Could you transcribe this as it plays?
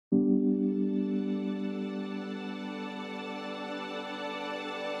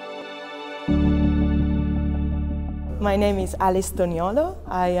My name is Toniolo.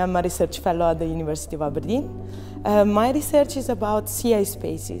 I am a research fellow at the University of Aberdeen. My research is about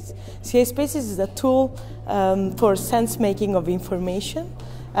CISpaces. CISpaces is a tool for sense-making of information.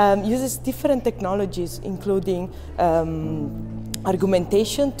 Uses different technologies, including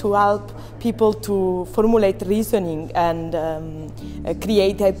argumentation, to help people to formulate reasoning and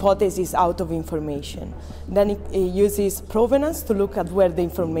create hypotheses out of information. Then it uses provenance to look at where the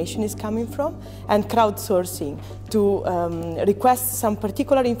information is coming from, and crowdsourcing to request some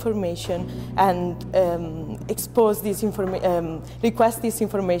particular information and expose this request this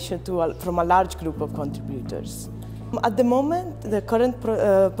information from a large group of contributors. At the moment, the current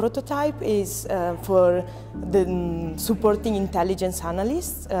prototype is for supporting intelligence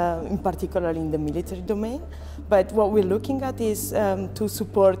analysts, in particular in the military domain. But what we're looking at is to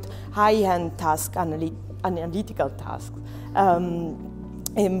support high-end analytical tasks.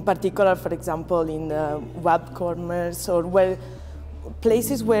 In particular, for example, in web corners or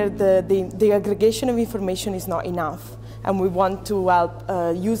places where the aggregation of information is not enough, and we want to help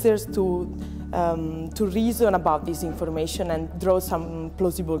users to reason about this information and draw some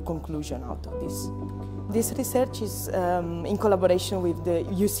plausible conclusion out of this. This research is in collaboration with the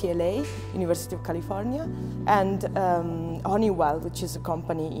UCLA, University of California, and Honeywell, which is a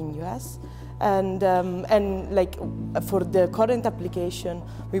company in US. And like for the current application,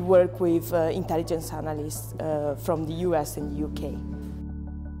 we work with intelligence analysts from the US and the UK.